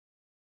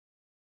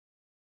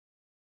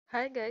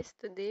Hi guys,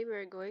 today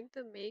we're going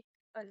to make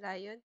a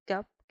lion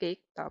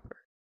cupcake topper.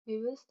 We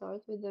will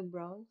start with the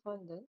brown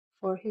fondant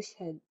for his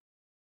head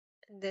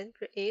and then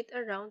create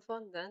a round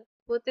fondant,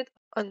 put it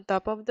on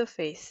top of the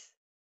face.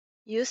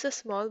 Use a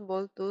small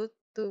ball tool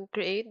to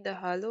create the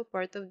hollow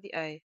part of the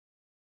eye.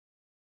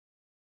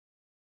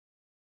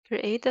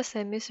 Create a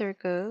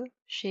semicircle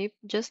shape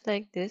just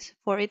like this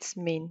for its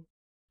mane.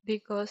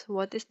 Because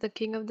what is the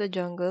king of the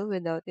jungle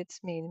without its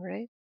mane,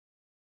 right?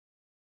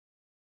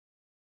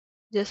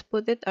 Just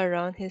put it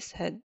around his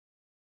head.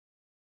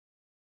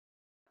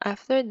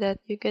 After that,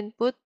 you can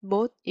put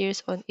both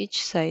ears on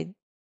each side.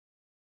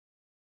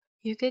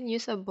 You can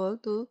use a ball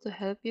tool to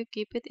help you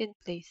keep it in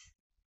place.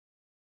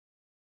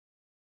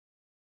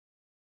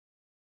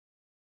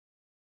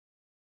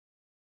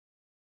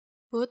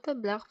 Put a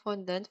black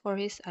fondant for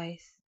his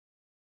eyes.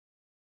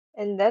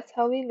 And that's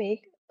how we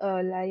make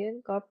a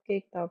lion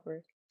cupcake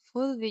topper.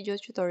 Full video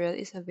tutorial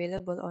is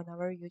available on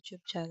our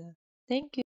YouTube channel. Thank you.